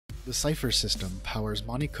The Cypher System powers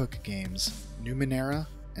Monte Cook Games' Numenera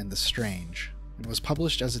and The Strange, and was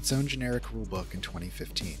published as its own generic rulebook in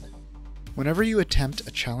 2015. Whenever you attempt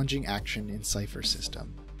a challenging action in Cypher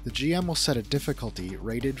System, the GM will set a difficulty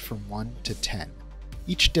rated from 1 to 10.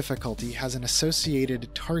 Each difficulty has an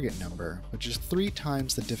associated target number, which is 3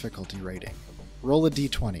 times the difficulty rating. Roll a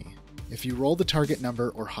d20. If you roll the target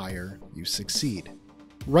number or higher, you succeed.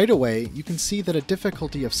 Right away, you can see that a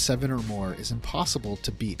difficulty of 7 or more is impossible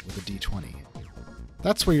to beat with a d20.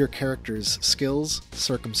 That's where your character's skills,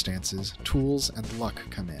 circumstances, tools, and luck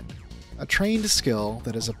come in. A trained skill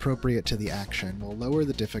that is appropriate to the action will lower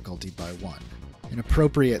the difficulty by 1. An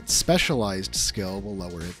appropriate specialized skill will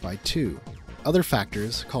lower it by 2. Other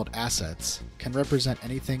factors, called assets, can represent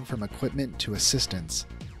anything from equipment to assistance,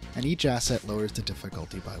 and each asset lowers the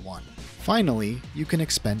difficulty by 1. Finally, you can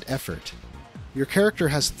expend effort. Your character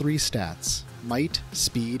has 3 stats, might,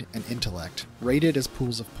 speed, and intellect, rated as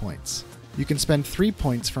pools of points. You can spend 3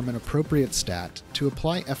 points from an appropriate stat to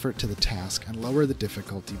apply effort to the task and lower the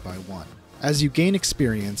difficulty by 1. As you gain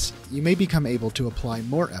experience, you may become able to apply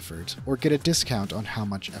more effort or get a discount on how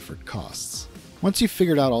much effort costs. Once you've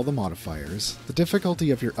figured out all the modifiers, the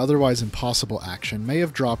difficulty of your otherwise impossible action may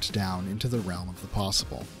have dropped down into the realm of the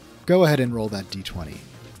possible. Go ahead and roll that d20.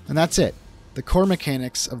 And that's it, the core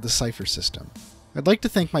mechanics of the Cypher System. I'd like to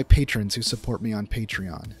thank my patrons who support me on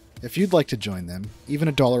Patreon. If you'd like to join them, even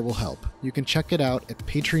 $1 will help. You can check it out at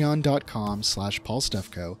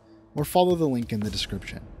patreon.com/paulstefko or follow the link in the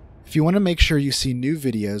description. If you want to make sure you see new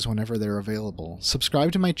videos whenever they're available,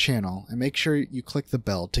 subscribe to my channel and make sure you click the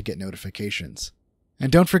bell to get notifications.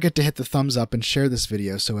 And don't forget to hit the thumbs up and share this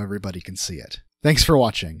video so everybody can see it. Thanks for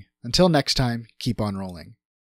watching. Until next time, keep on rolling.